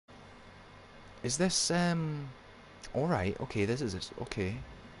Is this, alright, okay, this is, okay.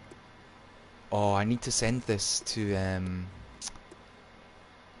 Oh, I need to send this to,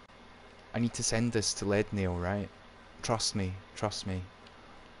 I need to send this to Leadnail, right? Trust me, trust me.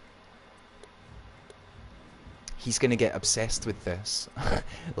 He's gonna get obsessed with this.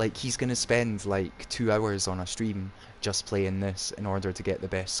 Like, he's gonna spend, like, 2 hours on a stream just playing this in order to get the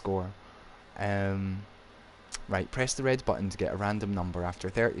best score. Um, right, press the red button to get a random number after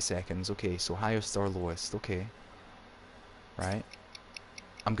 30 seconds. Okay, so highest or lowest, okay. Right.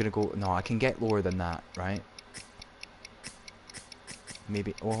 I'm gonna go, no, I can get lower than that, right?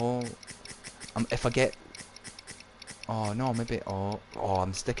 Maybe, oh, if I get, oh no, maybe,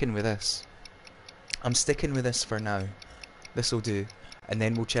 I'm sticking with this. I'm sticking with this for now. This'll do. And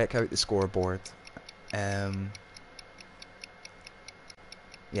then we'll check out the scoreboard. Um,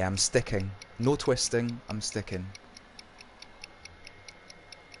 yeah, I'm sticking. No twisting, I'm sticking.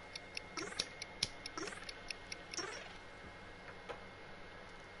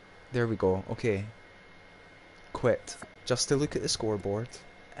 There we go, okay. Quit. Just to look at the scoreboard.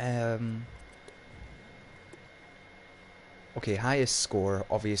 Um, okay, highest score,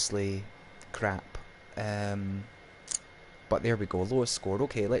 obviously, crap. Um, but there we go, lowest score.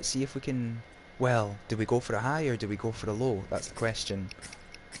 Okay, let's see if we can... Well, do we go for a high or do we go for a low? That's the question.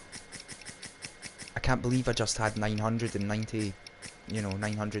 I can't believe I just had 990,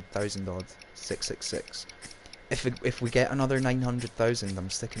 900,000 odd. 666. If we get another 900,000, I'm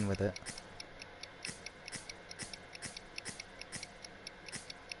sticking with it.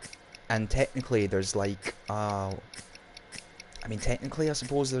 And technically, there's like, I mean, technically, I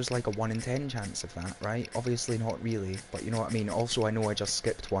suppose there's like a 1 in 10 chance of that, right? Obviously not really, but you know what I mean? Also, I know I just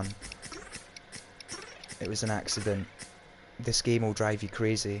skipped one. It was an accident. This game will drive you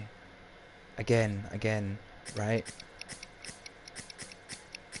crazy. Again, right?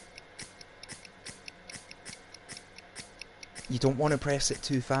 You don't want to press it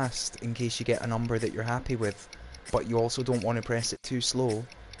too fast in case you get a number that you're happy with, but you also don't want to press it too slow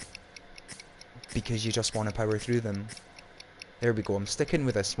because you just want to power through them. There we go, I'm sticking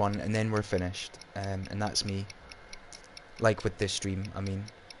with this one and then we're finished. And that's me. Like with this stream, I mean.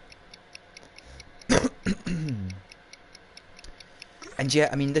 And yeah,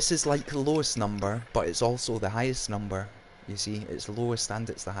 I mean, this is like the lowest number, but it's also the highest number. You see, it's the lowest and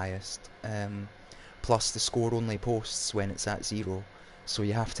it's the highest. Plus, the score only posts when it's at 0. So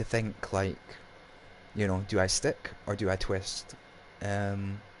you have to think, like, do I stick or do I twist?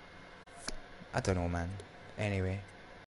 I don't know, man. Anyway.